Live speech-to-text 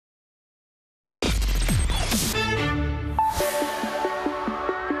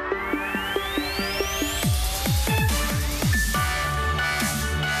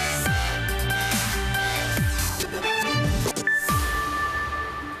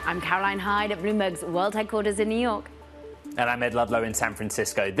I'm Caroline Hyde at Bloomberg's world headquarters in New York. And I'm Ed Ludlow in San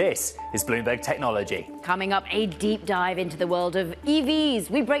Francisco. This is Bloomberg Technology. Coming up, a deep dive into the world of EVs.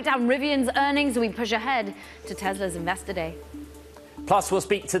 We break down Rivian's earnings and we push ahead to Tesla's Investor Day. Plus, we'll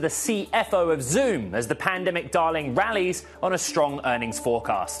speak to the CFO of Zoom as the pandemic darling rallies on a strong earnings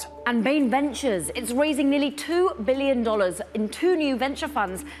forecast. And Bain Ventures, it's raising nearly $2 billion in two new venture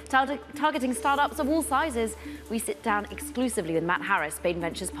funds targeting startups of all sizes. We sit down exclusively with Matt Harris, Bain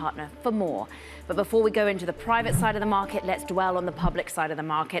Ventures partner, for more. But before we go into the private side of the market, let's dwell on the public side of the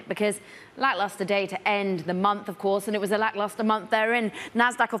market, because lackluster day to end the month, of course, and it was a lackluster month therein.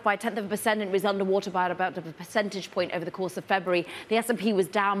 NASDAQ off by 1/10%, and it was underwater by about a percentage point over the course of February. The S&P was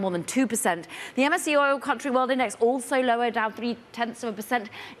down more than 2%. The MSCI Oil Country World Index also lower, down 0.3%.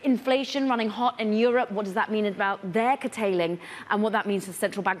 Inflation running hot in Europe. What does that mean about their curtailing and what that means for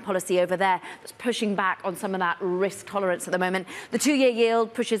central bank policy over there? That's pushing back on some of that risk tolerance at the moment. The two-year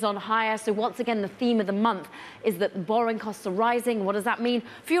yield pushes on higher. So once again, the theme of the month is that borrowing costs are rising. What does that mean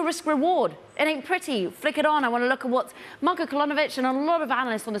for your risk reward? It ain't pretty. Flick it on. I want to look at what Marko Kolonovich and a lot of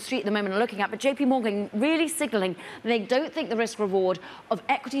analysts on the street at the moment are looking at. But JP Morgan really signaling that they don't think the risk reward of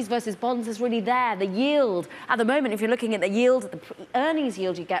equities versus bonds is really there. The yield at the moment, if you're looking at the yield, the earnings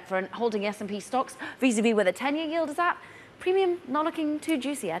yield you get for holding S&P stocks vis-a-vis where the 10-year yield is at, premium not looking too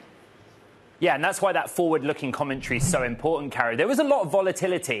juicy yet. Yeah, and that's why that forward-looking commentary is so important, Carrie. There was a lot of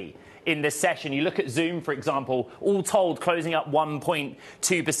volatility in this session. You look at Zoom, for example, all told closing up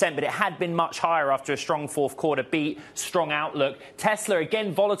 1.2%, but it had been much higher after a strong fourth quarter beat, strong outlook. Tesla,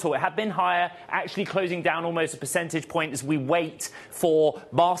 again, volatile. It had been higher, actually closing down almost a percentage point as we wait for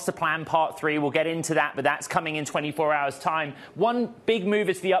Master Plan Part 3. We'll get into that, but that's coming in 24 hours' time. One big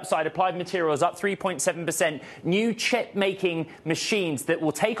mover to the upside, Applied Materials up 3.7%. New chip-making machines that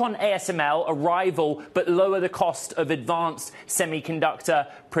will take on ASML, a rival, but lower the cost of advanced semiconductor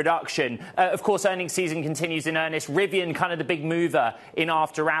production. Of course, earnings season continues in earnest. Rivian, kind of the big mover in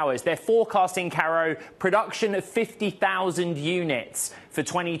after hours. They're forecasting, Caro, production of 50,000 units for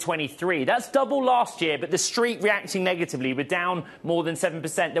 2023. That's double last year, but the street reacting negatively. We're down more than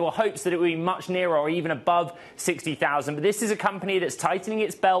 7%. There were hopes that it would be much nearer or even above 60,000. But this is a company that's tightening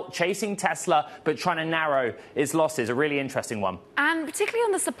its belt, chasing Tesla, but trying to narrow its losses. A really interesting one. And particularly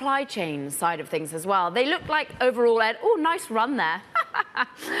on the supply chain side of things as well. They look like overall, Ed, oh, nice run there.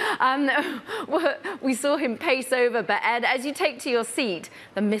 We saw him pace over, but Ed, as you take to your seat,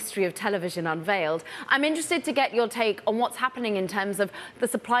 the mystery of television unveiled. I'm interested to get your take on what's happening in terms of the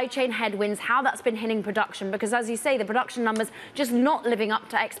supply chain headwinds, how that's been hitting production, because as you say, the production numbers just not living up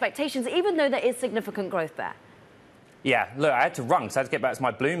to expectations, even though there is significant growth there. Yeah, look, I had to run because I had to get back to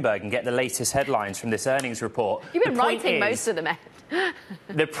my Bloomberg and get the latest headlines from this earnings report. You've been writing most of them, Ed.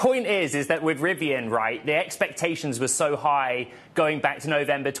 The point is that with Rivian, right, the expectations were so high going back to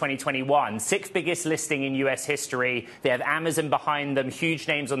November 2021. Sixth biggest listing in US history. They have Amazon behind them, huge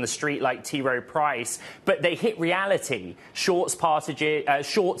names on the street like T. Rowe Price. But they hit reality.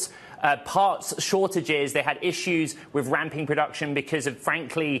 Parts shortages. They had issues with ramping production because of,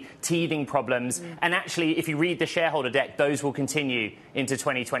 frankly, teething problems. And actually, if you read the shareholder deck, those will continue into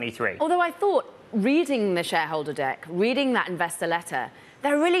 2023. Although I thought, reading the shareholder deck, reading that investor letter,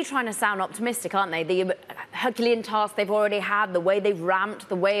 they're really trying to sound optimistic, aren't they? The Herculean task they've already had, the way they've ramped,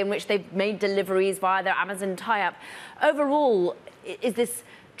 the way in which they've made deliveries via their Amazon tie-up. Overall, is this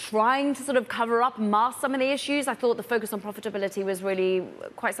trying to sort of cover up, mask some of the issues? I thought the focus on profitability was really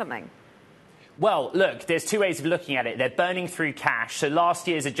quite something. Well, look, there's two ways of looking at it. They're burning through cash. So last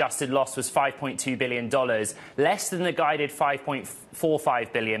year's adjusted loss was $5.2 billion, less than the guided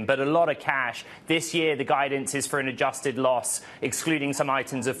 $5.45 billion, but a lot of cash. This year, the guidance is for an adjusted loss, excluding some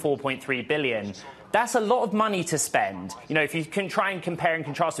items, of $4.3 billion. That's a lot of money to spend. You know, if you can try and compare and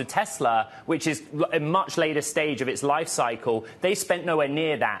contrast with Tesla, which is a much later stage of its life cycle, they spent nowhere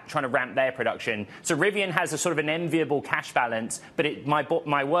near that trying to ramp their production. So Rivian has a sort of an enviable cash balance, but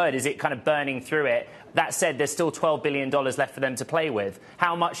my word is it kind of burning through it. That said, there's still $12 billion left for them to play with.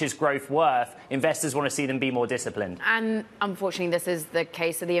 How much is growth worth? Investors want to see them be more disciplined. And unfortunately, this is the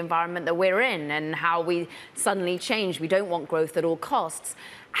case of the environment that we're in and how we suddenly change. We don't want growth at all costs.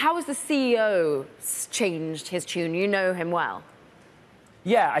 How has the CEO changed his tune? You know him well.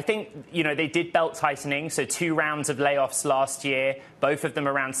 Yeah, I think, you know, they did belt tightening, so 2 rounds of layoffs last year, both of them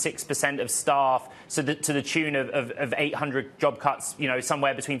around 6% of staff, so to the tune of 800 job cuts, you know,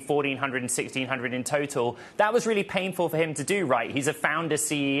 somewhere between 1,400 and 1,600 in total. That was really painful for him to do, right? He's a founder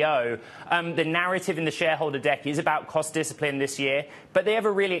CEO. The narrative in the shareholder deck is about cost discipline this year, but they have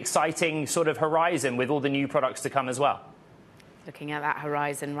a really exciting sort of horizon with all the new products to come as well. Looking at that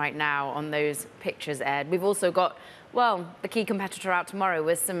horizon right now on those pictures, Ed. We've also got Well, the key competitor out tomorrow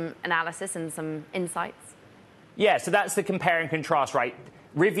with some analysis and some insights. Yeah, so that's the compare and contrast, right?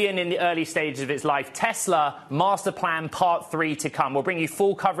 Rivian in the early stages of its life. Tesla, master plan part 3 to come. We'll bring you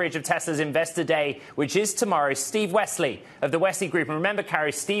full coverage of Tesla's Investor Day, which is tomorrow. Steve Wesley of the Wesley Group. And remember,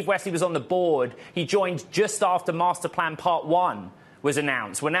 Carrie, Steve Wesley was on the board. He joined just after master plan part 1 was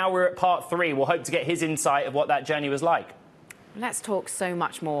announced. Well, now we're at part 3. We'll hope to get his insight of what that journey was like. Let's talk so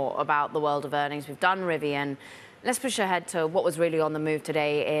much more about the world of earnings. We've done Rivian. Let's push ahead to what was really on the move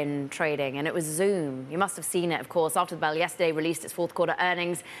today in trading, and it was Zoom. You must have seen it, of course. After the bell yesterday released its fourth quarter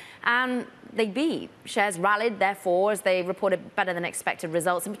earnings, and they beat. Shares rallied, therefore, as they reported better than expected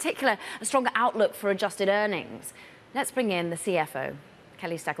results, in particular, a stronger outlook for adjusted earnings. Let's bring in the CFO,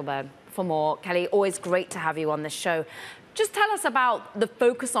 Kelly Steckelberg, for more. Kelly, always great to have you on this show. Just tell us about the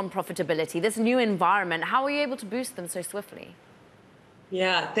focus on profitability, this new environment. How are you able to boost them so swiftly?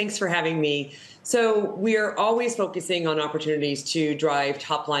 Yeah, thanks for having me. So we are always focusing on opportunities to drive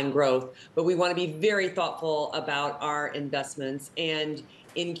top line growth, but we want to be very thoughtful about our investments. And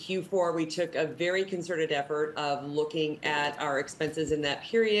in Q4, we took a very concerted effort of looking at our expenses in that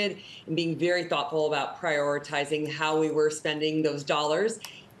period and being very thoughtful about prioritizing how we were spending those dollars.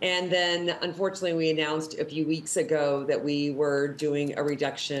 And then, unfortunately, we announced a few weeks ago that we were doing a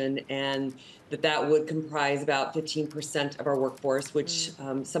reduction and that would comprise about 15% of our workforce, which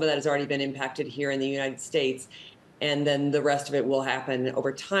some of that has already been impacted here in the United States. And then the rest of it will happen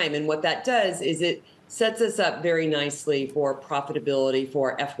over time. And what that does is it sets us up very nicely for profitability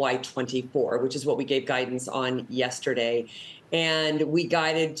for FY24, which is what we gave guidance on yesterday. And we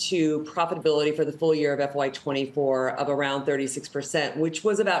guided to profitability for the full year of FY24 of around 36%, which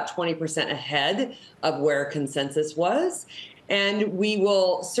was about 20% ahead of where consensus was. And we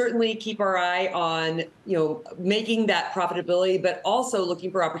will certainly keep our eye on, making that profitability, but also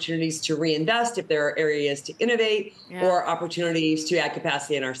looking for opportunities to reinvest if there are areas to innovate or opportunities to add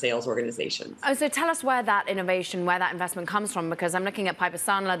capacity in our sales organizations. Oh, so tell us where that innovation, where that investment comes from, because I'm looking at Piper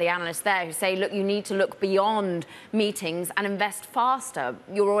Sandler, the analyst there, who say, look, you need to look beyond meetings and invest faster.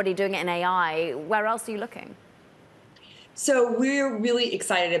 You're already doing it in AI. Where else are you looking? So we're really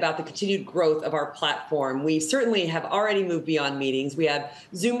excited about the continued growth of our platform. We certainly have already moved beyond meetings. We have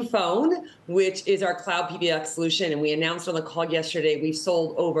Zoom Phone, which is our cloud PBX solution. And we announced on the call yesterday, we've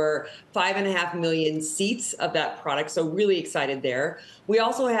sold over 5.5 million seats of that product. So really excited there. We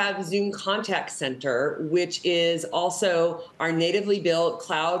also have Zoom Contact Center, which is also our natively built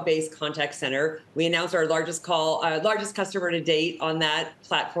cloud-based contact center. We announced our largest customer to date on that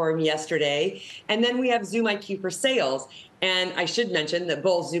platform yesterday. And then we have Zoom IQ for Sales. And I should mention that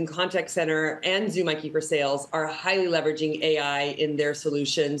both Zoom Contact Center and Zoom IQ for Sales are highly leveraging AI in their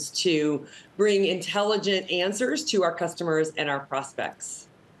solutions to bring intelligent answers to our customers and our prospects.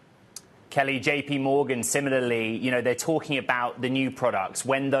 Kelly, JP Morgan, similarly, they're talking about the new products,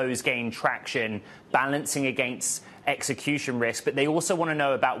 when those gain traction, balancing against execution risk, but they also want to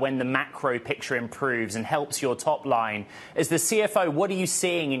know about when the macro picture improves and helps your top line. As the CFO, what are you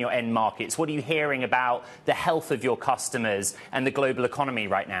seeing in your end markets? What are you hearing about the health of your customers and the global economy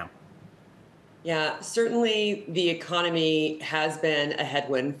right now? Yeah, certainly the economy has been a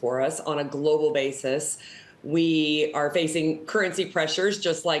headwind for us on a global basis. We are facing currency pressures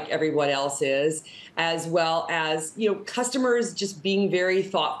just like everyone else is, as well as, customers just being very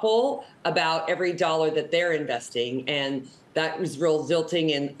thoughtful about every dollar that they're investing. And that is resulting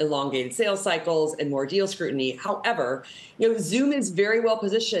in elongated sales cycles and more deal scrutiny. However, Zoom is very well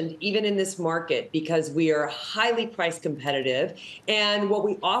positioned even in this market because we are highly price competitive. And what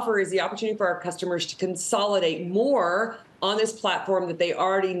we offer is the opportunity for our customers to consolidate more on this platform that they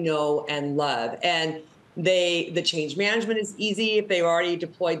already know and love. And the change management is easy if they've already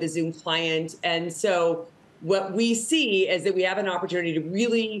deployed the Zoom client. And so what we see is that we have an opportunity to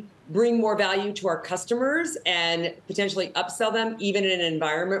really bring more value to our customers and potentially upsell them, even in an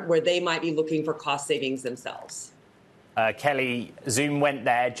environment where they might be looking for cost savings themselves. Kelly, Zoom went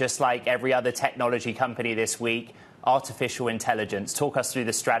there just like every other technology company this week. Artificial intelligence. Talk us through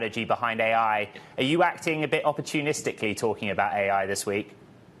the strategy behind AI. Are you acting a bit opportunistically talking about AI this week?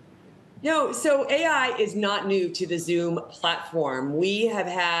 No, so AI is not new to the Zoom platform. We have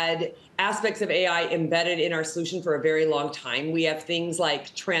had aspects of AI embedded in our solution for a very long time. We have things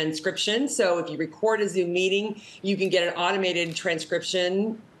like transcription. So if you record a Zoom meeting, you can get an automated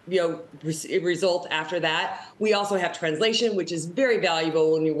transcription result after that. We also have translation, which is very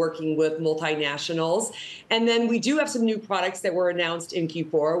valuable when you're working with multinationals. And then we do have some new products that were announced in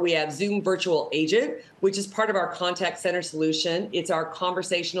Q4. We have Zoom Virtual Agent, which is part of our contact center solution. It's our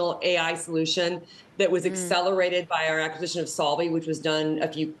conversational AI solution that was accelerated by our acquisition of Solvvy, which was done a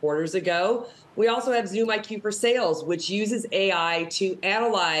few quarters ago. We also have Zoom IQ for Sales, which uses AI to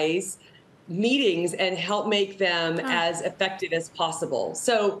analyze meetings and help make them as effective as possible.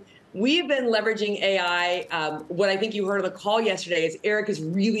 So we've been leveraging AI. What I think you heard on the call yesterday is Eric is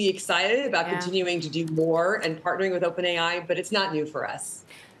really excited about continuing to do more and partnering with OpenAI, but it's not new for us.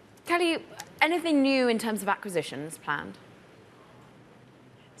 Kelly, anything new in terms of acquisitions planned?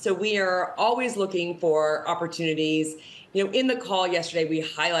 So we are always looking for opportunities. In the call yesterday, we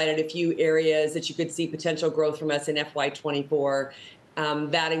highlighted a few areas that you could see potential growth from us in FY24.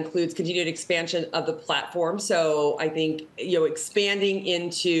 That includes continued expansion of the platform. So I think, expanding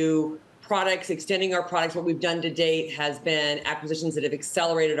into products, extending our products. What we've done to date has been acquisitions that have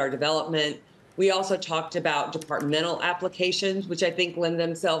accelerated our development. We also talked about departmental applications, which I think lend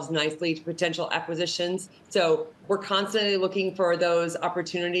themselves nicely to potential acquisitions. So we're constantly looking for those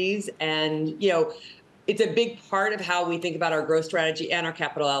opportunities. And, it's a big part of how we think about our growth strategy and our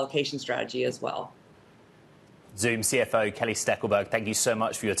capital allocation strategy as well. Zoom CFO Kelly Steckelberg, thank you so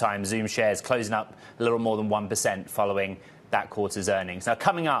much for your time. Zoom shares closing up a little more than 1% following that quarter's earnings. Now,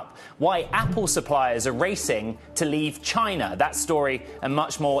 coming up, why Apple suppliers are racing to leave China. That story and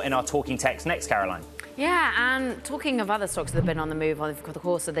much more in our Talking Techs next, Caroline. Yeah, and talking of other stocks that have been on the move over the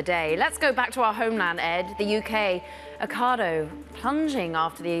course of the day, let's go back to our homeland, Ed. The UK, Ocado, plunging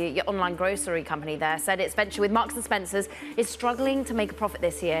after the online grocery company there said its venture with Marks & Spencer's is struggling to make a profit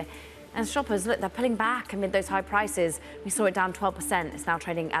this year. And shoppers, look, they're pulling back amid those high prices. We saw it down 12%. It's now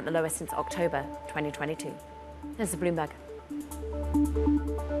trading at the lowest since October 2022. This is Bloomberg.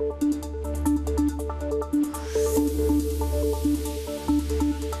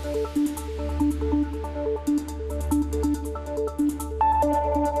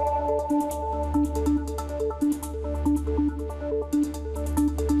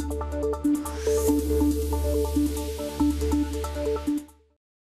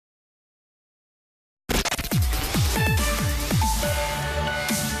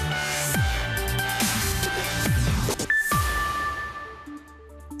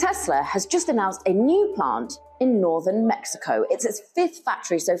 Tesla has just announced a new plant in northern Mexico. It's its 5th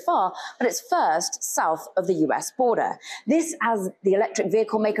factory so far, but it's first south of the US border. This as the electric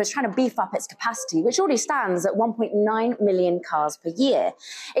vehicle maker is trying to beef up its capacity, which already stands at 1.9 million cars per year.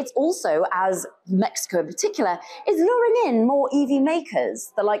 It's also as Mexico in particular is luring in more EV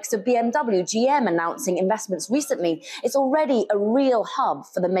makers, the likes of BMW, GM announcing investments recently. It's already a real hub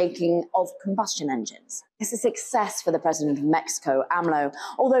for the making of combustion engines. It's a success for the president of Mexico, AMLO,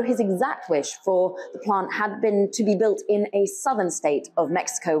 although his exact wish for the plant had been to be built in a southern state of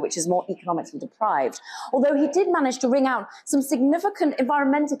Mexico, which is more economically deprived. Although he did manage to wring out some significant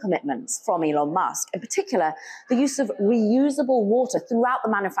environmental commitments from Elon Musk, in particular, the use of reusable water throughout the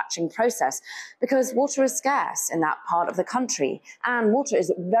manufacturing process, because water is scarce in that part of the country, and water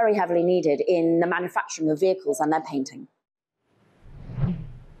is very heavily needed in the manufacturing of vehicles and their painting.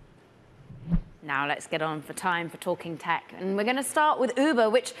 Now let's get on for time for Talking Tech. And we're going to start with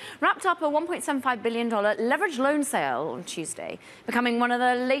Uber, which wrapped up a $1.75 billion leveraged loan sale on Tuesday, becoming one of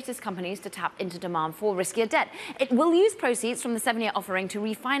the latest companies to tap into demand for riskier debt. It will use proceeds from the 7-year offering to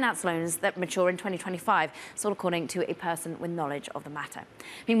refinance loans that mature in 2025, so according to a person with knowledge of the matter.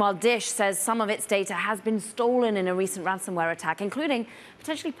 Meanwhile, Dish says some of its data has been stolen in a recent ransomware attack, including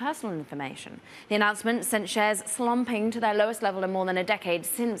potentially personal information. The announcement sent shares slumping to their lowest level in more than a decade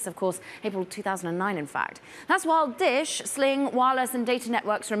since, of course, April 2009, in fact. That's while Dish, Sling, wireless and data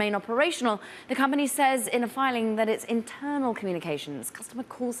networks remain operational. The company says in a filing that its internal communications, customer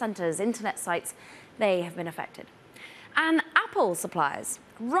call centers, internet sites, they have been affected. And Apple suppliers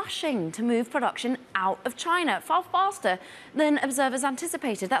rushing to move production out of China far faster than observers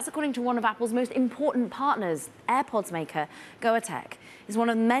anticipated. That's according to one of Apple's most important partners, AirPods maker Goatech. Is one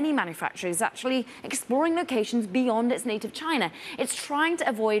of many manufacturers actually exploring locations beyond its native China. It's trying to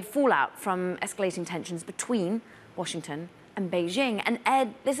avoid fallout from escalating tensions between Washington and Beijing. And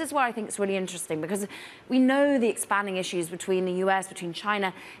Ed, this is where I think it's really interesting, because we know the expanding issues between the US, between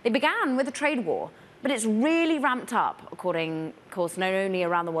China. They began with a trade war, but it's really ramped up, according, of course, not only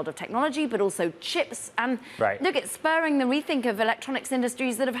around the world of technology, but also chips. And look, it's spurring the rethink of electronics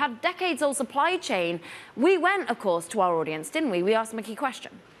industries that have had decades-old supply chain. We went, of course, to our audience, didn't we? We asked them a key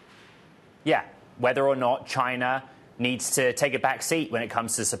question. Yeah, whether or not China needs to take a back seat when it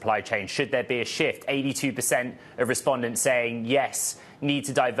comes to supply chain? Should there be a shift? 82% of respondents saying yes, need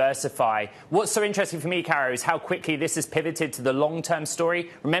to diversify. What's so interesting for me, Caro, is how quickly this has pivoted to the long-term story.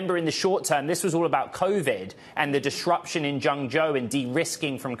 Remember, in the short term, this was all about COVID and the disruption in Zhengzhou and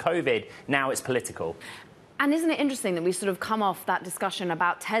de-risking from COVID. Now it's political. And isn't it interesting that we sort of come off that discussion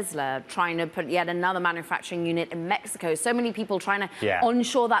about Tesla trying to put yet another manufacturing unit in Mexico? So many people trying to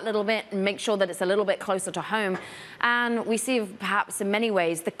onshore that little bit and make sure that it's a little bit closer to home. And we see perhaps in many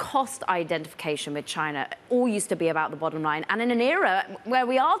ways the cost identification with China all used to be about the bottom line. And in an era where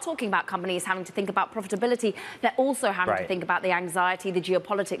we are talking about companies having to think about profitability, they're also having to think about the anxiety, the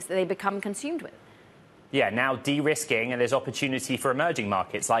geopolitics that they become consumed with. Yeah, now de-risking, and there's opportunity for emerging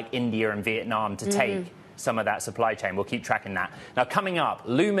markets like India and Vietnam to take some of that supply chain. We'll keep tracking that. Now, coming up,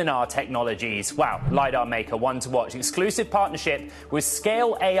 Luminar Technologies, wow, LiDAR maker, one to watch. Exclusive partnership with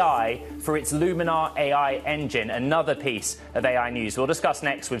Scale AI for its Luminar AI engine, another piece of AI news. We'll discuss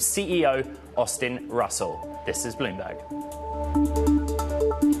next with CEO Austin Russell. This is Bloomberg.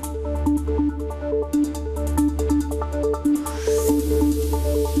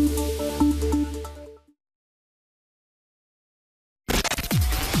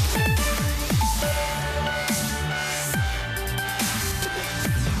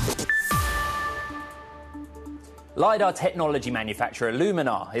 LiDAR technology manufacturer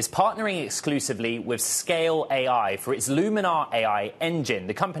Luminar is partnering exclusively with Scale AI for its Luminar AI engine.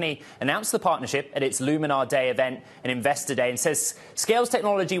 The company announced the partnership at its Luminar Day event and Investor Day and says Scale's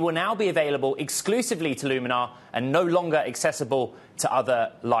technology will now be available exclusively to Luminar and no longer accessible to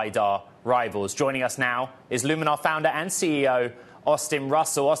other LiDAR rivals. Joining us now is Luminar founder and CEO Austin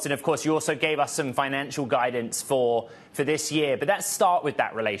Russell. Austin, of course, you also gave us some financial guidance for this year, but let's start with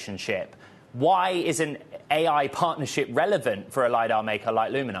that relationship. Why is an AI partnership relevant for a LiDAR maker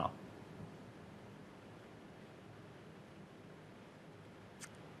like Luminar?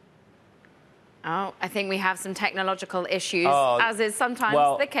 Oh, I think we have some technological issues, as is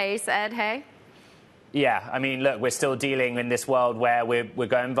sometimes the case, Ed, hey? Yeah, I mean, look, we're still dealing in this world where we're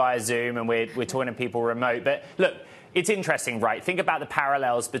going via Zoom and we're talking to people remote. But look, it's interesting, right? Think about the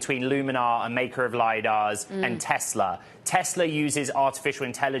parallels between Luminar, a maker of LiDARs, and Tesla. Tesla uses artificial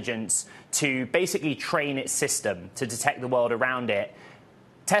intelligence to basically train its system to detect the world around it.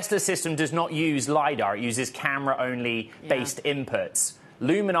 Tesla's system does not use LiDAR. It uses camera-only based inputs.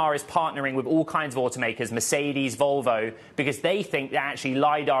 Luminar is partnering with all kinds of automakers, Mercedes, Volvo, because they think that actually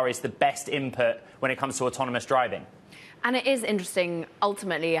LiDAR is the best input when it comes to autonomous driving. And it is interesting,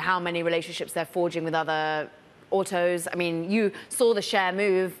 ultimately, how many relationships they're forging with other autos. I mean, you saw the share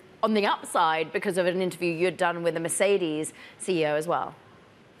move on the upside because of an interview you'd done with the Mercedes CEO as well.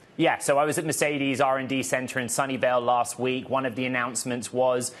 Yeah, so I was at Mercedes R&D Center in Sunnyvale last week. One of the announcements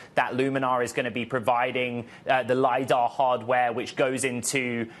was that Luminar is going to be providing the LiDAR hardware, which goes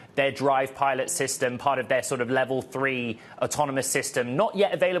into their Drive Pilot system, part of their sort of level 3 autonomous system. Not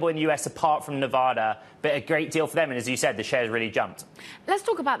yet available in the US apart from Nevada, but a great deal for them. And as you said, the shares really jumped. Let's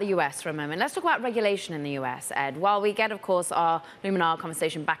talk about the US for a moment. Let's talk about regulation in the US, Ed. While we get, of course, our Luminar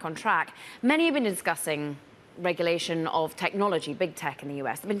conversation back on track, many have been discussing regulation of technology, big tech in the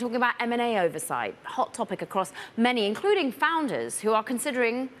US. They've been talking about M&A oversight, hot topic across many, including founders who are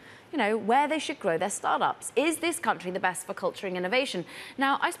considering, you know, where they should grow their startups. Is this country the best for culturing innovation?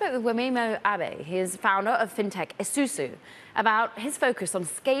 Now, I spoke with Wememo Abe, his founder of fintech Isusu, about his focus on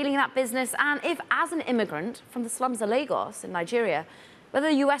scaling that business and if, as an immigrant from the slums of Lagos in Nigeria, whether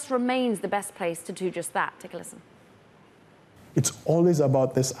the US remains the best place to do just that. Take a listen. It's always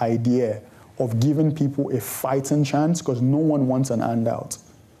about this idea of giving people a fighting chance, because no one wants an handout.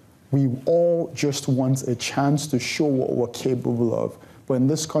 We all just want a chance to show what we're capable of. But in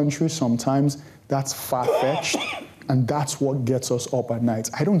this country, sometimes that's far-fetched, and that's what gets us up at night.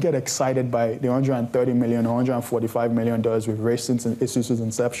 I don't get excited by the $130 million, $145 million we've raised since Isusu's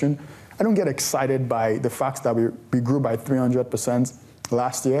inception. I don't get excited by the fact that we grew by 300%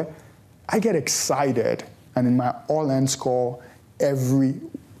 last year. I get excited, and in my all-in score every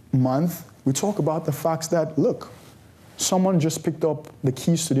month, we talk about the facts that, look, someone just picked up the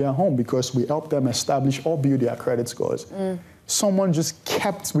keys to their home because we helped them establish or build their credit scores. We just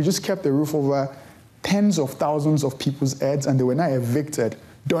kept the roof over tens of thousands of people's heads, and they were not evicted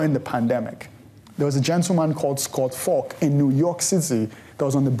during the pandemic. There was a gentleman called Scott Falk in New York City that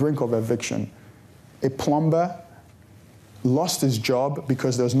was on the brink of eviction. A plumber lost his job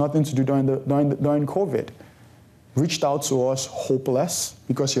because there was nothing to do during COVID. Reached out to us hopeless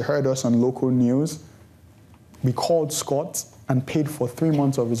because he heard us on local news. We called Scott and paid for 3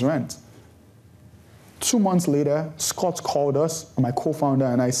 months of his rent. 2 months later, Scott called us, and my co-founder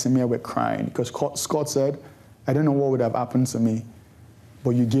and I, Samir, were crying because Scott said, I don't know what would have happened to me.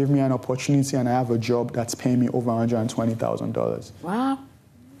 But you gave me an opportunity and I have a job that's paying me over $120,000. Wow.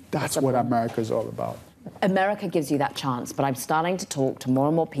 That's what America is all about. America gives you that chance, but I'm starting to talk to more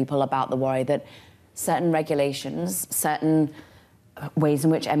and more people about the worry that certain regulations, certain ways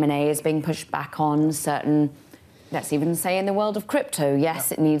in which M&A is being pushed back on, certain, let's even say in the world of crypto,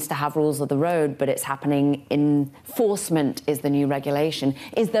 yes, it needs to have rules of the road, but it's happening. Enforcement is the new regulation.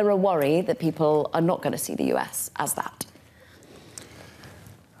 Is there a worry that people are not going to see the US as that?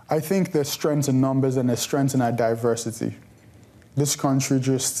 I think there's strength in numbers and there's strength in our diversity. This country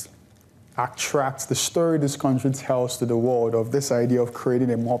just attracts the story this country tells to the world of this idea of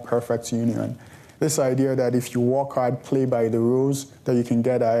creating a more perfect union. This idea that if you work hard, play by the rules, that you can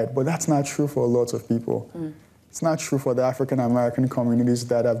get ahead. But that's not true for a lot of people. It's not true for the African American communities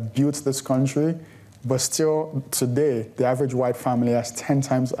that have built this country, but still today, the average white family has 10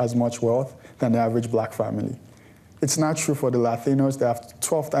 times as much wealth than the average black family. It's not true for the Latinos. They have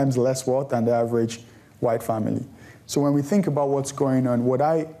 12 times less wealth than the average white family. So when we think about what's going on, what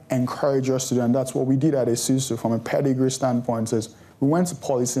I encourage us to do, and that's what we did at Isuzu from a pedigree standpoint, is we went to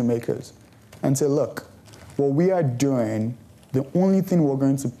policymakers and said, look, what we are doing, the only thing we're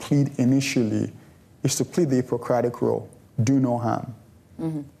going to plead initially is to plead the Hippocratic rule, do no harm.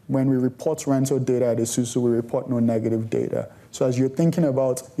 When we report rental data at Isuzu, we report no negative data. So as you're thinking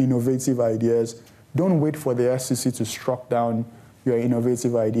about innovative ideas, don't wait for the SEC to struck down your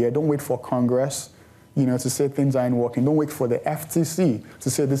innovative idea. Don't wait for Congress, to say things aren't working. Don't wait for the FTC to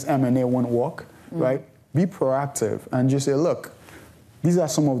say this M&A won't work, right? Be proactive and just say, look, these are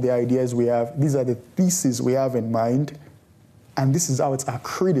some of the ideas we have. These are the theses we have in mind. And this is how it's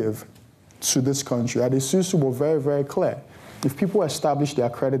accretive to this country. At Isuzu, we're very, very clear. If people establish their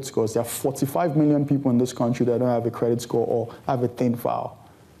credit scores, there are 45 million people in this country that don't have a credit score or have a thin file.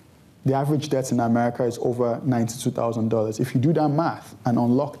 The average debt in America is over $92,000. If you do that math and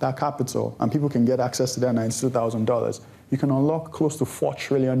unlock that capital, and people can get access to that $92,000, you can unlock close to $4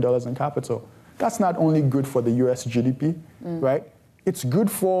 trillion in capital. That's not only good for the US GDP, right? It's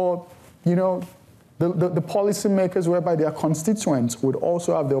good for, the policymakers whereby their constituents would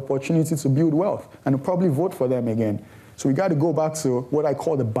also have the opportunity to build wealth and probably vote for them again. So we got to go back to what I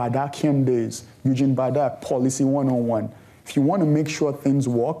call the Badakian days, Eugene Badak, Policy 101. If you want to make sure things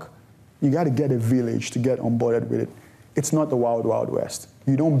work, you got to get a village to get onboarded with it. It's not the wild, wild west.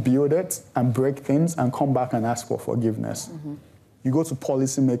 You don't build it and break things and come back and ask for forgiveness. You go to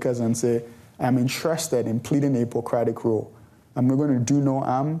policymakers and say, I'm interested in pleading a Hippocratic rule. I'm going to do no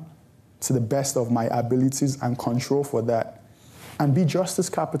harm to the best of my abilities and control for that. And be justice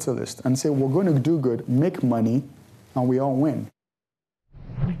capitalist and say, we're going to do good, make money, and we all win.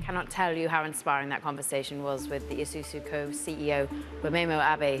 I cannot tell you how inspiring that conversation was with the Isuzu co-CEO, Wamemo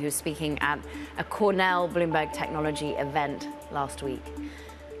Abe, who's speaking at a Cornell Bloomberg Technology event last week.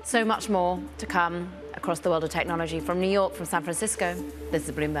 So much more to come across the world of technology. From New York, from San Francisco, this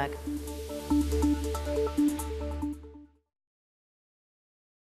is Bloomberg.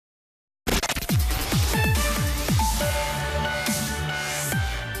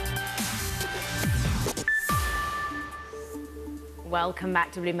 Welcome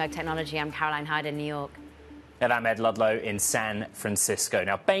back to Bloomberg Technology. I'm Caroline Hyde in New York. And I'm Ed Ludlow in San Francisco.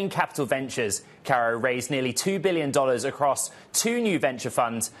 Now, Bain Capital Ventures, Caro, raised nearly $2 billion across 2 new venture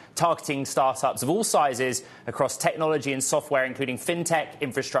funds targeting startups of all sizes across technology and software, including fintech,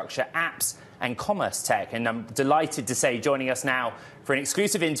 infrastructure, apps, and commerce tech. And I'm delighted to say joining us now for an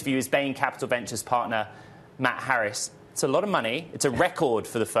exclusive interview is Bain Capital Ventures partner Matt Harris. It's a lot of money. It's a record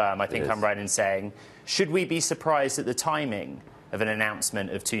for the firm, I think I'm right in saying. Should we be surprised at the timing of an announcement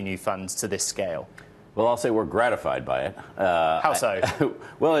of 2 new funds to this scale? Well, I'll say we're gratified by it. How so?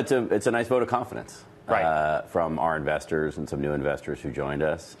 Well, it's a nice vote of confidence from our investors and some new investors who joined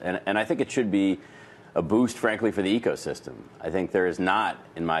us. And I think it should be a boost, frankly, for the ecosystem. I think there is not,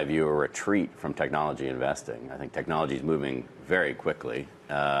 in my view, a retreat from technology investing. I think technology is moving very quickly.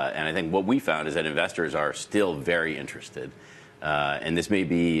 And I think what we found is that investors are still very interested. And this may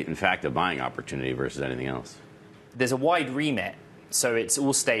be, in fact, a buying opportunity versus anything else. There's a wide remit, so it's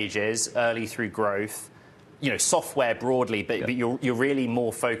all stages, early through growth, software broadly, but you're really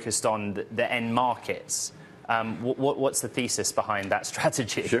more focused on the end markets. What's the thesis behind that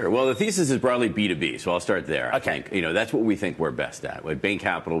strategy? Sure. Well, the thesis is broadly B2B, so I'll start there. Okay. I think, that's what we think we're best at. With Bain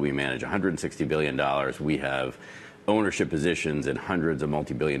Capital, we manage $160 billion. We have ownership positions in hundreds of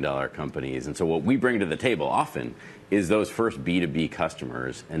multi-billion-dollar companies. And so what we bring to the table often is those first B2B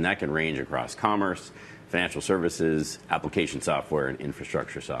customers, and that can range across commerce, financial services, application software, and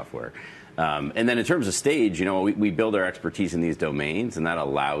infrastructure software. And then in terms of stage, we build our expertise in these domains, and that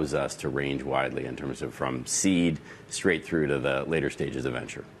allows us to range widely in terms of from seed straight through to the later stages of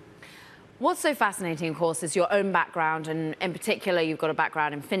venture. What's so fascinating, of course, is your own background, and in particular, you've got a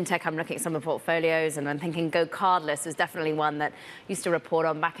background in fintech. I'm looking at some of the portfolios, and I'm thinking Go Cardless was definitely one that used to report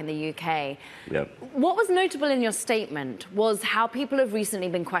on back in the UK. Yep. What was notable in your statement was how people have recently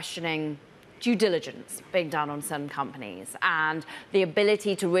been questioning due diligence being done on certain companies and the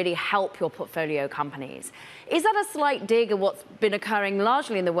ability to really help your portfolio companies. Is that a slight dig at what's been occurring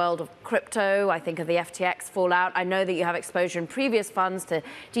largely in the world of crypto? I think of the FTX fallout. I know that you have exposure in previous funds to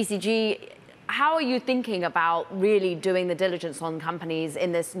DCG. How are you thinking about really doing the diligence on companies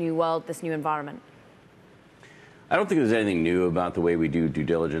in this new world, this new environment? I don't think there's anything new about the way we do due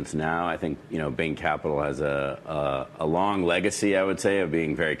diligence now. I think, Bain Capital has a long legacy, I would say, of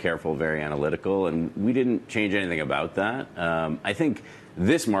being very careful, very analytical, and we didn't change anything about that. I think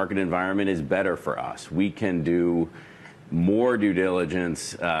this market environment is better for us. We can do more due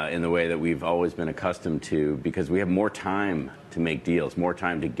diligence in the way that we've always been accustomed to because we have more time to make deals, more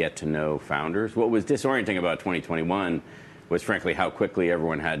time to get to know founders. What was disorienting about 2021 was frankly how quickly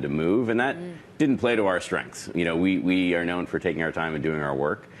everyone had to move, and that didn't play to our strengths. We are known for taking our time and doing our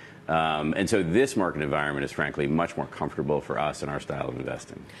work, and so this market environment is frankly much more comfortable for us and our style of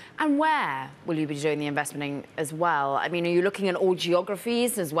investing. And where will you be doing the investing as well? I mean, are you looking at all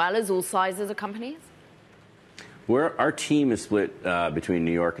geographies as well as all sizes of companies? Our team is split between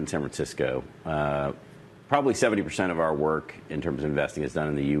New York and San Francisco. Probably 70% of our work in terms of investing is done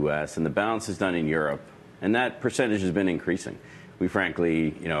in the U.S., and the balance is done in Europe. And that percentage has been increasing. We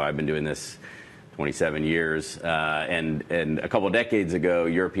frankly, I've been doing this 27 years, and a couple of decades ago,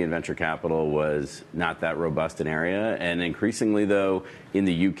 European venture capital was not that robust an area. And increasingly, though, in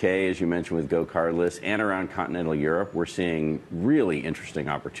the UK, as you mentioned with Go Cardless, and around continental Europe, we're seeing really interesting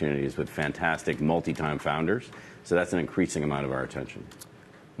opportunities with fantastic multi-time founders. So that's an increasing amount of our attention.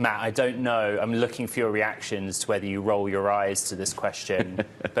 Matt, I don't know. I'm looking for your reactions to whether you roll your eyes to this question,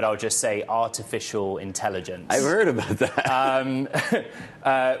 but I'll just say artificial intelligence. I've heard about that.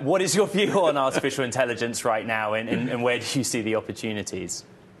 What is your view on artificial intelligence right now, and where do you see the opportunities?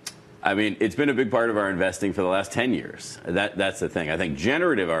 I mean, it's been a big part of our investing for the last 10 years. That's the thing. I think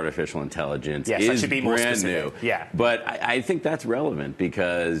generative artificial intelligence is brand new. Yeah. But I think that's relevant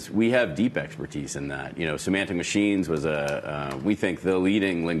because we have deep expertise in that. Semantic Machines was we think the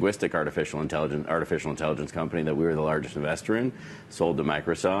leading linguistic artificial intelligence company that we were the largest investor in, sold to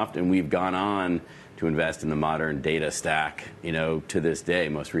Microsoft, and we've gone on to invest in the modern data stack, to this day,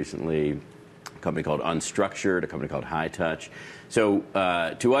 most recently a company called Unstructured, a company called High Touch. So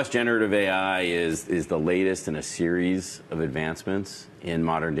to us, generative AI is the latest in a series of advancements in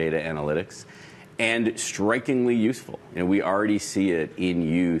modern data analytics and strikingly useful. We already see it in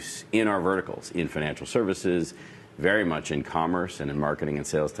use in our verticals, in financial services, very much in commerce and in marketing and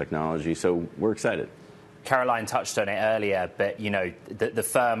sales technology. So we're excited. Caroline touched on it earlier, but the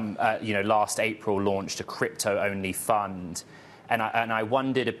firm last April launched a crypto-only fund. And I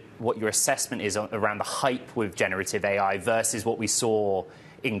wondered what your assessment is around the hype with generative AI versus what we saw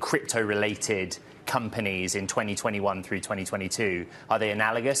in crypto-related companies in 2021 through 2022. Are they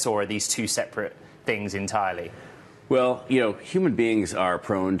analogous, or are these two separate things entirely? Well, human beings are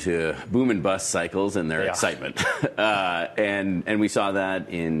prone to boom and bust cycles in their excitement. And we saw that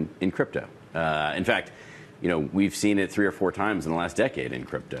in crypto. In fact, we've seen it 3 or 4 times in the last decade in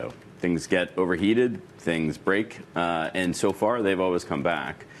crypto. Things get overheated, things break, and so far they've always come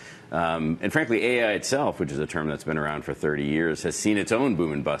back. And frankly, AI itself, which is a term that's been around for 30 years, has seen its own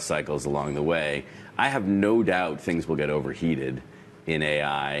boom and bust cycles along the way. I have no doubt things will get overheated in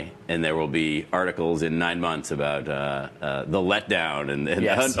AI, and there will be articles in 9 months about the letdown and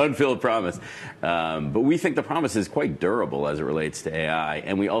the unfilled promise. But we think the promise is quite durable as it relates to AI,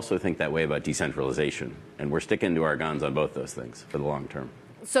 and we also think that way about decentralization. And we're sticking to our guns on both those things for the long term.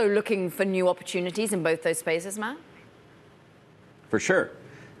 So looking for new opportunities in both those spaces, Matt? For sure.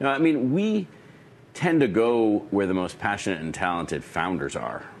 I mean, we tend to go where the most passionate and talented founders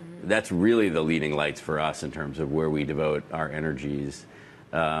are. That's really the leading lights for us in terms of where we devote our energies.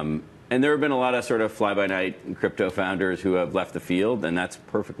 And there have been a lot of sort of fly-by-night crypto founders who have left the field, and that's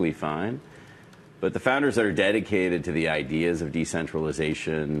perfectly fine. But the founders that are dedicated to the ideas of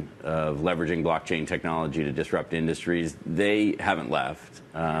decentralization, of leveraging blockchain technology to disrupt industries, they haven't left.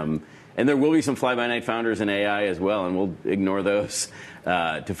 And there will be some fly-by-night founders in AI as well, and we'll ignore those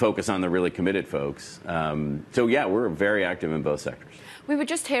to focus on the really committed folks. So yeah, we're very active in both sectors. We were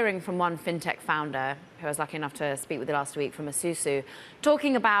just hearing from one fintech founder who I was lucky enough to speak with last week from Asusu,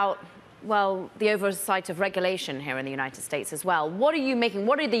 talking about well, the oversight of regulation here in the United States as well. What are you making?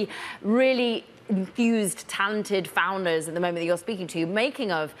 What are the really enthused, talented founders at the moment that you're speaking to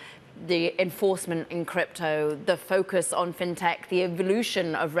making of the enforcement in crypto, the focus on fintech, the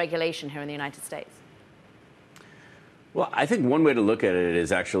evolution of regulation here in the United States? Well, I think one way to look at it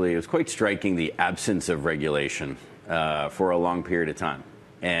is actually, it was quite striking, the absence of regulation for a long period of time.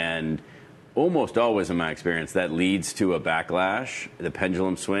 And almost always, in my experience, that leads to a backlash. The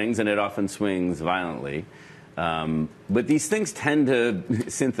pendulum swings, and it often swings violently. But these things tend to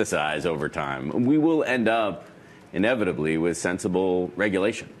synthesize over time. We will end up, inevitably, with sensible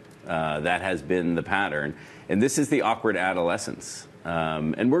regulation. That has been the pattern. And this is the awkward adolescence.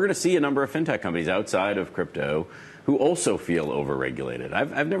 And we're going to see a number of fintech companies outside of crypto who also feel overregulated.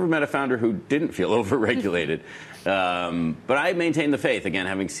 I've never met a founder who didn't feel overregulated. But I maintain the faith, again,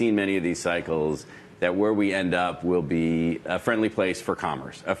 having seen many of these cycles, that where we end up will be a friendly place for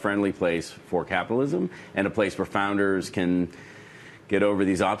commerce, a friendly place for capitalism, and a place where founders can get over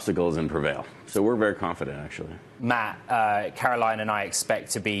these obstacles and prevail. So we're very confident, actually. Matt, Caroline and I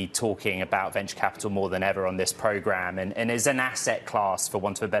expect to be talking about venture capital more than ever on this program. And as an asset class, for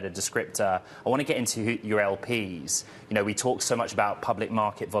want of a better descriptor, I want to get into your LPs. You know, we talked so much about public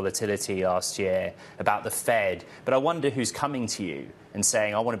market volatility last year, about the Fed, but I wonder who's coming to you and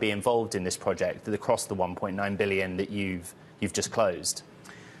saying, I want to be involved in this project across the $1.9 billion that you've just closed.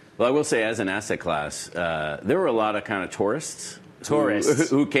 Well, I will say, as an asset class, there were a lot of kind of tourists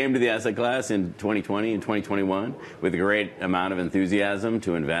who came to the asset class in 2020 and 2021 with a great amount of enthusiasm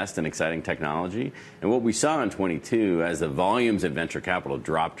to invest in exciting technology. And what we saw in 22, as the volumes of venture capital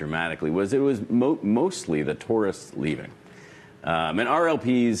dropped dramatically, was it was mostly the tourists leaving. And our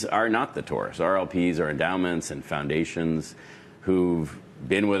LPs are not the tourists. Our LPs are endowments and foundations who've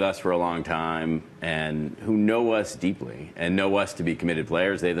been with us for a long time and who know us deeply and know us to be committed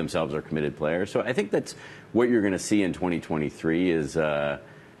players. They themselves are committed players. So I think that's what you're going to see in 2023 is a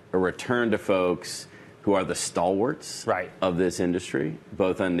return to folks who are the stalwarts of this industry,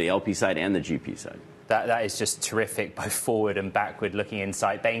 both on the LP side and the GP side. That is just terrific, both forward and backward looking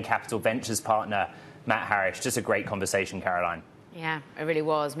insight. Bain Capital Ventures partner, Matt Harris. Just a great conversation, Caroline. Yeah, it really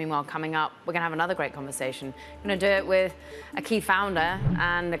was. Meanwhile, coming up, we're going to have another great conversation. We're going to do it with a key founder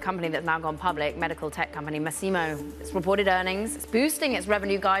and a company that's now gone public, medical tech company Masimo. It's reported earnings. It's boosting its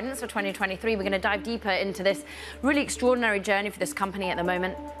revenue guidance for 2023. We're going to dive deeper into this really extraordinary journey for this company at the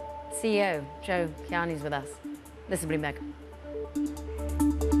moment. CEO Joe Kiani's with us. This is Bloomberg.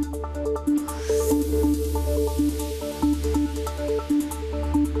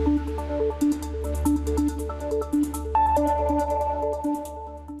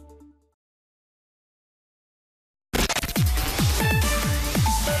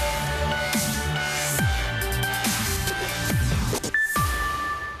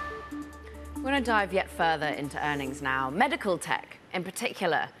 We're going to dive yet further into earnings now. Medical tech in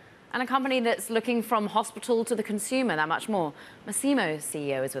particular, and a company that's looking from hospital to the consumer, that much more. Masimo's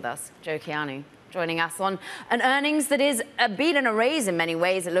CEO is with us, Joe Kiani, joining us on an earnings that is a beat and a raise in many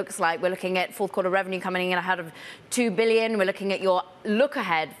ways. It looks like we're looking at fourth quarter revenue coming in ahead of $2 billion. We're looking at your look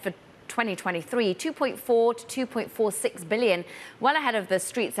ahead for 2023, 2.4 to 2.46 billion, well ahead of the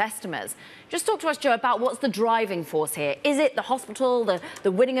street's estimates. Just talk to us, Joe, about what's the driving force here. Is it the hospital,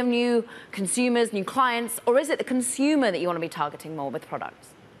 the winning of new consumers, new clients, or is it the consumer that you want to be targeting more with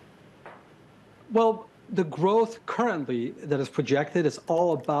products? Well, the growth currently that is projected is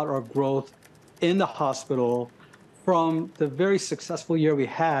all about our growth in the hospital from the very successful year we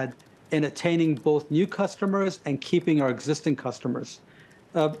had in attaining both new customers and keeping our existing customers.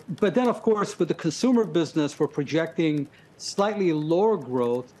 But then, of course, with the consumer business, we're projecting slightly lower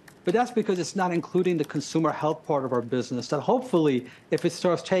growth, but that's because it's not including the consumer health part of our business that hopefully, if it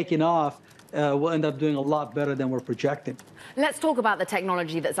starts taking off, we'll end up doing a lot better than we're projecting. Let's talk about the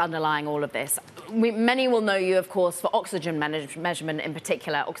technology that's underlying all of this. Many will know you, of course, for oxygen measurement in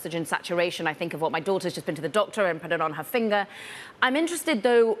particular, oxygen saturation. I think of what my daughter's just been to the doctor and put it on her finger. I'm interested,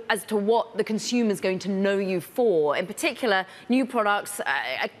 though, as to what the consumer's going to know you for. In particular, new products,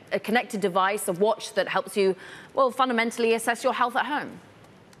 a connected device, a watch that helps you, well, fundamentally assess your health at home.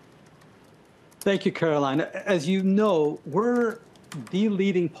 Thank you, Caroline. As you know, we're the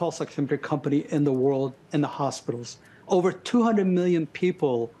leading pulse oximeter company in the world in the hospitals. Over 200 million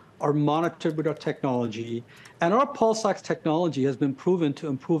people are monitored with our technology, and our pulse ox technology has been proven to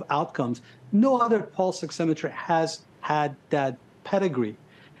improve outcomes. No other pulse oximeter has had that pedigree.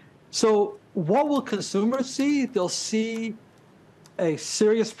 So what will consumers see? They'll see a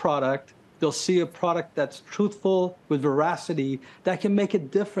serious product. They'll see a product that's truthful, with veracity, that can make a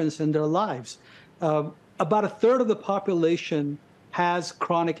difference in their lives. About a third of the population has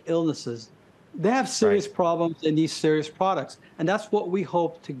chronic illnesses. They have serious problems in these serious products. And that's what we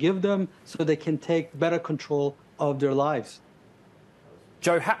hope to give them so they can take better control of their lives.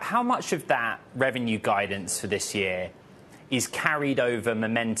 Joe, how much of that revenue guidance for this year is carried over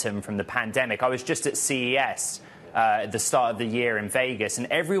momentum from the pandemic? I was just at CES at the start of the year in Vegas, and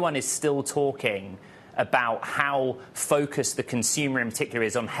everyone is still talking about how focused the consumer in particular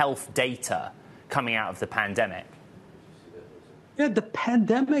is on health data coming out of the pandemic. Yeah, the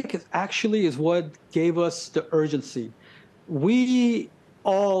pandemic actually is what gave us the urgency. We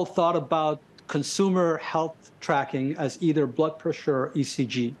all thought about consumer health tracking as either blood pressure or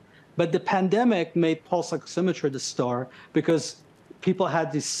ECG. But the pandemic made pulse oximetry the star because people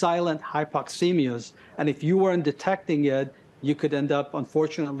had these silent hypoxemias. And if you weren't detecting it, you could end up,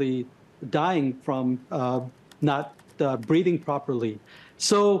 unfortunately, dying from not breathing properly.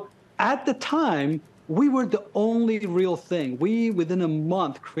 So at the time, we were the only real thing. We, within a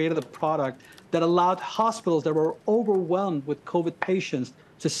month, created a product that allowed hospitals that were overwhelmed with COVID patients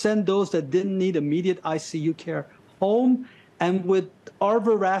to send those that didn't need immediate ICU care home, and with our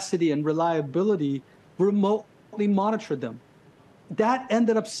veracity and reliability, remotely monitor them. That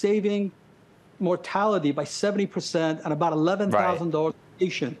ended up saving mortality by 70% and about $11,000 per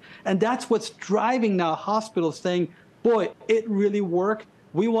patient. And that's what's driving now hospitals saying, boy, it really worked.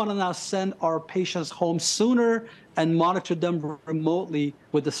 We want to now send our patients home sooner and monitor them remotely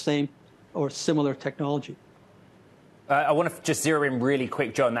with the same or similar technology. I want to just zero in really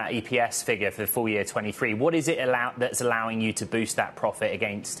quick, John, that EPS figure for the full year 23. What is it that's allowing you to boost that profit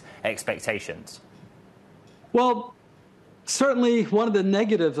against expectations? Well, certainly one of the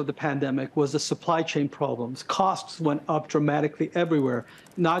negatives of the pandemic was the supply chain problems. Costs went up dramatically everywhere,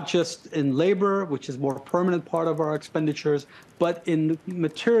 not just in labor, which is a more permanent part of our expenditures, but in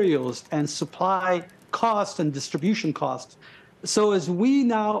materials and supply costs and distribution costs. So as we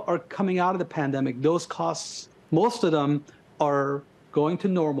now are coming out of the pandemic, those costs, most of them are going to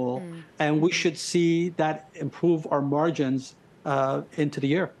normal, and we should see that improve our margins into the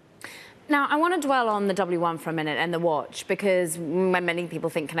year. Now, I want to dwell on the W1 for a minute and the watch, because when many people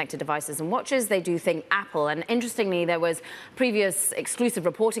think connected devices and watches, they do think Apple. And interestingly, there was previous exclusive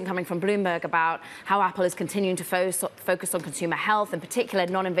reporting coming from Bloomberg about how Apple is continuing to focus on consumer health, in particular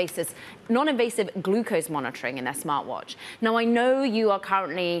non-invasive glucose monitoring in their smartwatch. Now, I know you are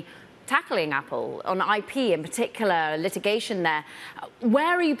currently tackling Apple on IP, in particular litigation there. Where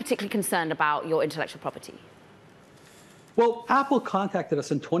are you particularly concerned about your intellectual property? Well, Apple contacted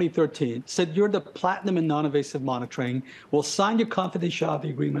us in 2013, said, you're the platinum in non-invasive monitoring. We'll sign your confidentiality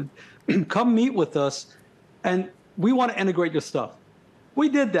agreement. Come meet with us, and we want to integrate your stuff. We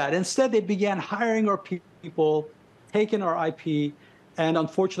did that. Instead, they began hiring our people, taking our IP, and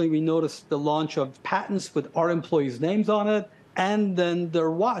unfortunately, we noticed the launch of patents with our employees' names on it, and then their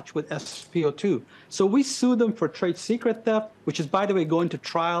watch with SPO2. So we sued them for trade secret theft, which is, by the way, going to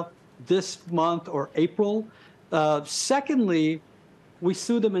trial this month or April. Secondly, we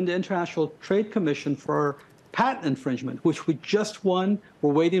sued them in the International Trade Commission for patent infringement, which we just won.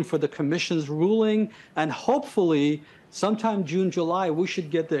 We're waiting for the commission's ruling, and hopefully sometime June, July, we should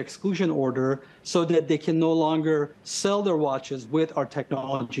get the exclusion order so that they can no longer sell their watches with our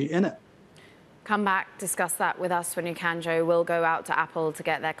technology in it. Come back, discuss that with us when you can, Joe. We'll go out to Apple to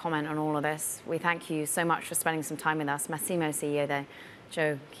get their comment on all of this. We thank you so much for spending some time with us. Massimo CEO there,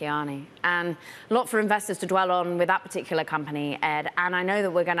 Joe Kiani. And a lot for investors to dwell on with that particular company, Ed. And I know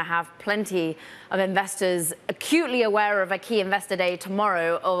that we're going to have plenty of investors acutely aware of a key investor day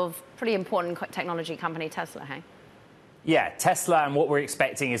tomorrow of pretty important technology company, Tesla, hey? Yeah, Tesla, and what we're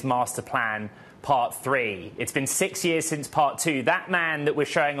expecting is Master Plan Part 3. It's been 6 years since Part 2. That man that we're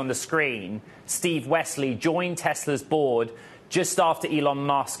showing on the screen, Steve Wesley, joined Tesla's board just after Elon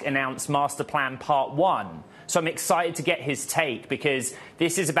Musk announced Master Plan Part 1. So I'm excited to get his take, because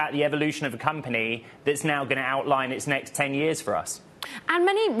this is about the evolution of a company that's now going to outline its next 10 years for us. And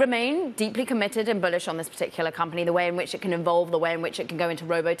many remain deeply committed and bullish on this particular company, the way in which it can evolve, the way in which it can go into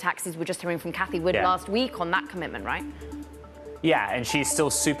robo-taxis. We're just hearing from Kathy Wood last week on that commitment, right? Yeah, and she's still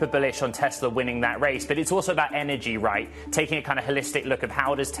super bullish on Tesla winning that race. But it's also about energy, right? Taking a kind of holistic look of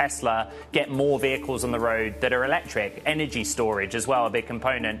how does Tesla get more vehicles on the road that are electric? Energy storage as well, a big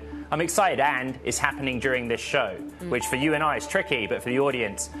component. I'm excited, and it's happening during this show, which for you and I is tricky, but for the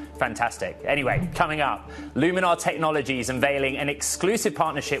audience, fantastic. Anyway, coming up, Luminar Technologies unveiling an exclusive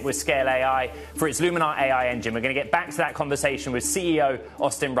partnership with Scale AI for its Luminar AI engine. We're going to get back to that conversation with CEO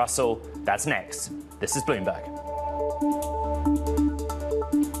Austin Russell. That's next. This is Bloomberg.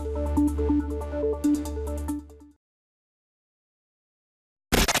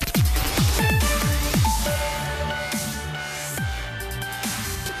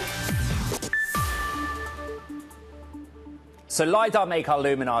 So LiDAR maker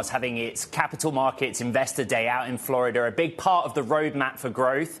Luminar is having its capital markets investor day out in Florida. A big part of the roadmap for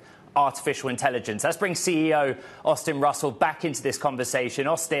growth, artificial intelligence. Let's bring CEO Austin Russell back into this conversation.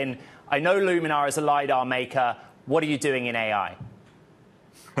 Austin, I know Luminar is a LiDAR maker. What are you doing in AI?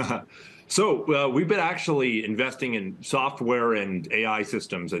 So we've been actually investing in software and AI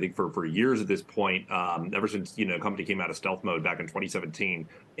systems, I think, for years at this point, ever since the company came out of stealth mode back in 2017.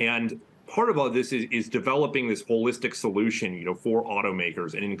 And part of all this is developing this holistic solution, for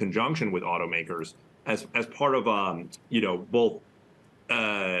automakers and in conjunction with automakers as part of both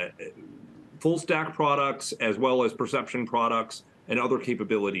full stack products as well as perception products and other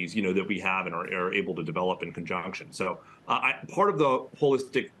capabilities, that we have and are able to develop in conjunction. So part of the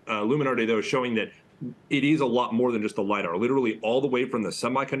holistic Luminar Day, though, is showing that it is a lot more than just the LiDAR, literally all the way from the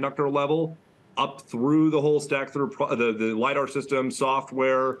semiconductor level up through the whole stack, through the LiDAR system,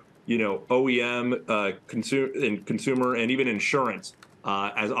 software, OEM, consumer, and even insurance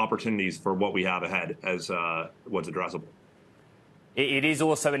as opportunities for what we have ahead as what's addressable. It is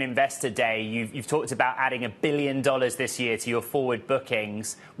also an investor day. You've talked about adding $1 billion this year to your forward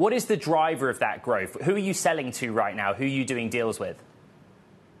bookings. What is the driver of that growth? Who are you selling to right now? Who are you doing deals with?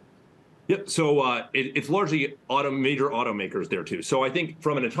 Yep. So it's largely major automakers there, too. So I think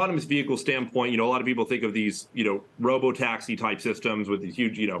from an autonomous vehicle standpoint, a lot of people think of these, robo-taxi type systems with these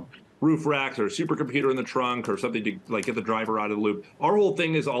huge, roof racks or a supercomputer in the trunk or something to get the driver out of the loop. Our whole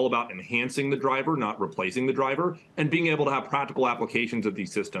thing is all about enhancing the driver, not replacing the driver, and being able to have practical applications of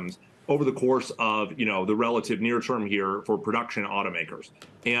these systems over the course of, the relative near term here for production automakers.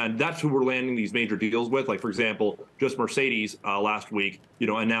 And that's who we're landing these major deals with. Like, for example, just Mercedes last week,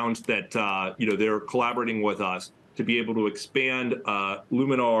 announced that, they're collaborating with us to be able to expand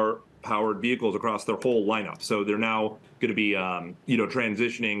Luminar powered vehicles across their whole lineup. So they're now going to be,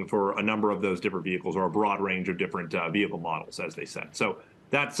 transitioning for a number of those different vehicles or a broad range of different vehicle models, as they said. So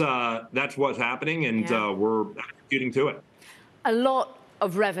that's what's happening, and we're executing to it. A lot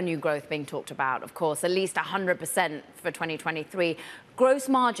of revenue growth being talked about, of course, at least 100% for 2023. Gross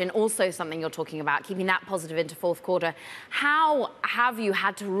margin, also something you're talking about, keeping that positive into fourth quarter. How have you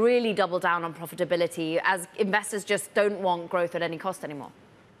had to really double down on profitability as investors just don't want growth at any cost anymore?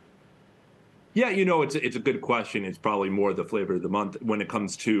 Yeah, it's a good question. It's probably more the flavor of the month when it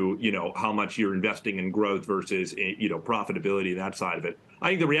comes to, how much you're investing in growth versus, profitability and that side of it. I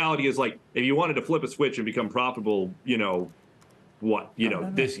think the reality is, like, if you wanted to flip a switch and become profitable,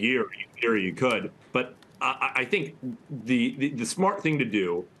 this year you could. But I think the smart thing to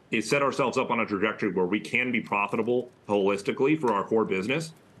do is set ourselves up on a trajectory where we can be profitable holistically for our core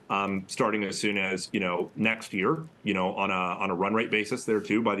business, starting as soon as, next year, on a run rate basis there,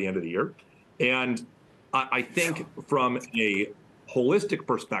 too, by the end of the year. And I think from a holistic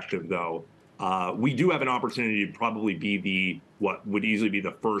perspective, though, we do have an opportunity to probably be what would easily be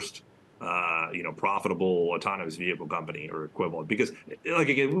the first, profitable autonomous vehicle company or equivalent. Because, like,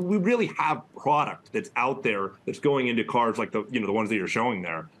 again, we really have product that's out there that's going into cars like the ones that you're showing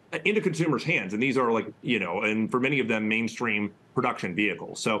there, into consumers' hands. And these are and for many of them, mainstream production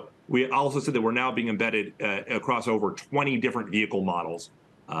vehicles. So we also said that we're now being embedded across over 20 different vehicle models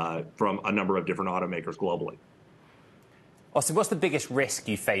from a number of different automakers globally. Austin, what's the biggest risk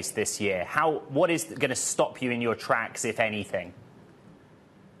you face this year? What is going to stop you in your tracks, if anything?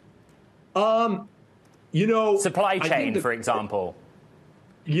 Supply chain, for example.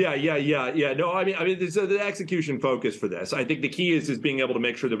 Yeah. No, I mean, there's the execution focus for this. I think the key is being able to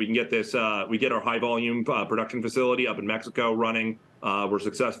make sure that we can get this, we get our high volume production facility up in Mexico running. We're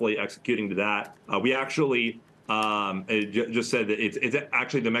successfully executing to that. We actually just said that it's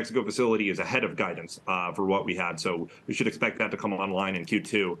actually the Mexico facility is ahead of guidance for what we had. So we should expect that to come online in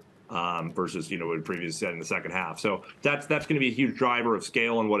Q2 versus, what we previously said in the second half. So that's going to be a huge driver of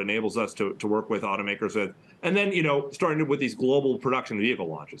scale and what enables us to work with automakers with. And then, starting with these global production vehicle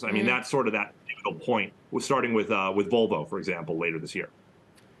launches. I mean, that's sort of that pivotal point. We're starting with Volvo, for example, later this year.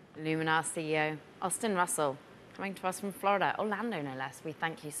 Luminar CEO Austin Russell coming to us from Florida, Orlando no less. We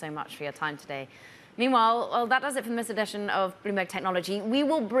thank you so much for your time today. Meanwhile, well, that does it for this edition of Bloomberg Technology. We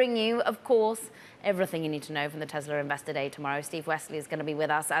will bring you, of course, everything you need to know from the Tesla Investor Day tomorrow. Steve Wesley is going to be with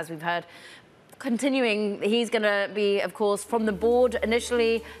us, as we've heard. Continuing, he's going to be, of course, from the board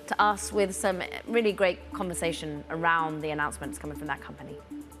initially to us with some really great conversation around the announcements coming from that company.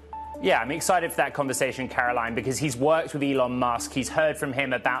 Yeah, I'm excited for that conversation, Caroline, because he's worked with Elon Musk. He's heard from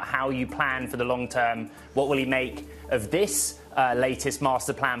him about how you plan for the long term. What will he make of this latest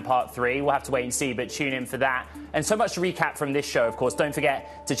master plan part 3? We'll have to wait and see, but tune in for that. And so much to recap from this show, of course. Don't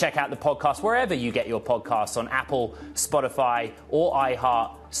forget to check out the podcast wherever you get your podcasts, on Apple, Spotify, or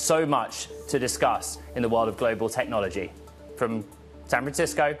iHeart. So much to discuss in the world of global technology. from San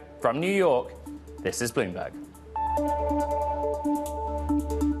Francisco, from New York, this is Bloomberg.